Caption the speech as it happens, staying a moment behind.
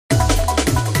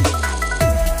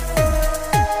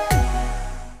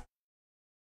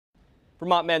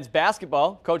Vermont men's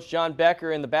basketball, Coach John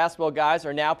Becker and the basketball guys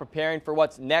are now preparing for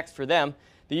what's next for them.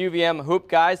 The UVM hoop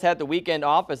guys had the weekend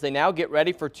off as they now get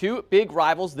ready for two big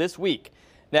rivals this week.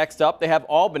 Next up, they have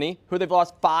Albany, who they've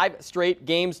lost 5 straight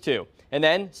games to. And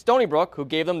then Stony Brook, who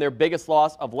gave them their biggest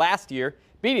loss of last year,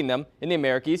 beating them in the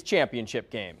Americas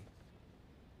Championship game.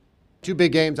 Two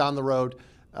big games on the road.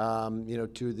 Two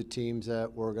of the teams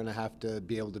that we're going to have to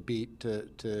be able to beat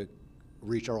to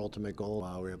reach our ultimate goal.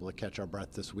 We were able to catch our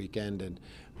breath this weekend and,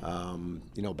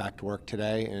 back to work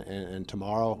today and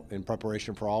tomorrow in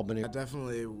preparation for Albany.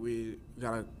 Definitely, we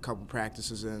got a couple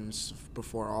practices in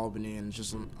before Albany and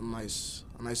just a nice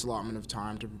allotment of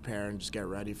time to prepare and just get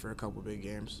ready for a couple big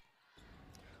games.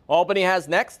 Albany has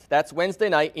next. That's Wednesday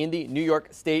night in the New York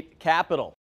State Capitol.